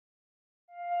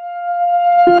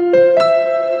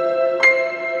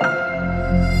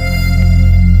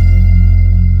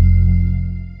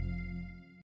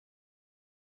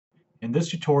In this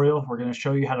tutorial, we're going to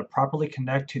show you how to properly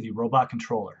connect to the robot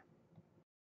controller.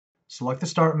 Select the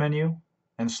Start menu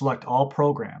and select All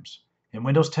Programs. In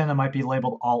Windows 10, it might be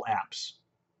labeled All Apps.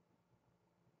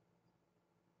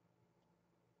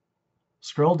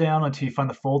 Scroll down until you find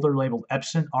the folder labeled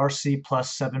Epson RC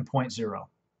Plus 7.0.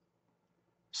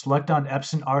 Select on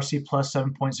Epson RC Plus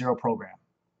 7.0 program.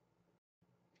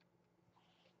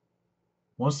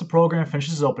 Once the program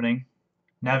finishes opening,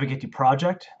 navigate to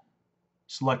Project,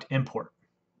 select Import.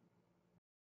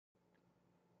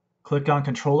 Click on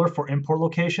Controller for import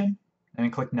location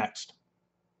and click Next.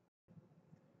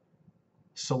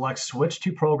 Select Switch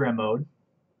to Program Mode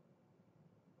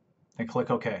and click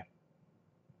OK.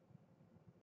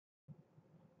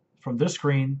 From this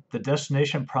screen, the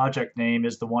destination project name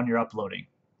is the one you're uploading.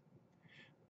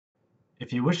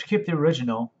 If you wish to keep the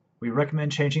original, we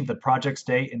recommend changing the project's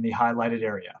date in the highlighted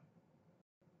area.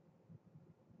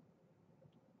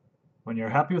 When you're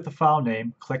happy with the file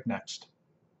name, click Next.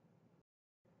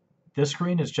 This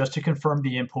screen is just to confirm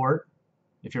the import.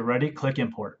 If you're ready, click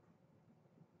Import.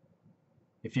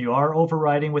 If you are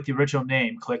overriding with the original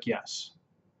name, click Yes.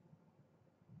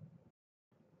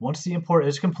 Once the import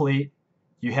is complete,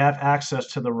 you have access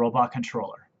to the robot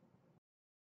controller.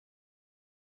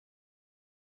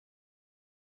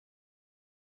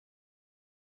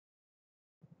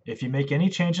 If you make any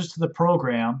changes to the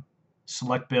program,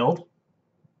 select Build.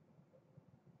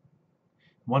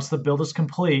 Once the build is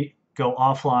complete, go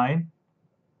offline.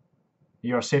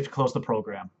 You are safe to close the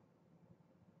program.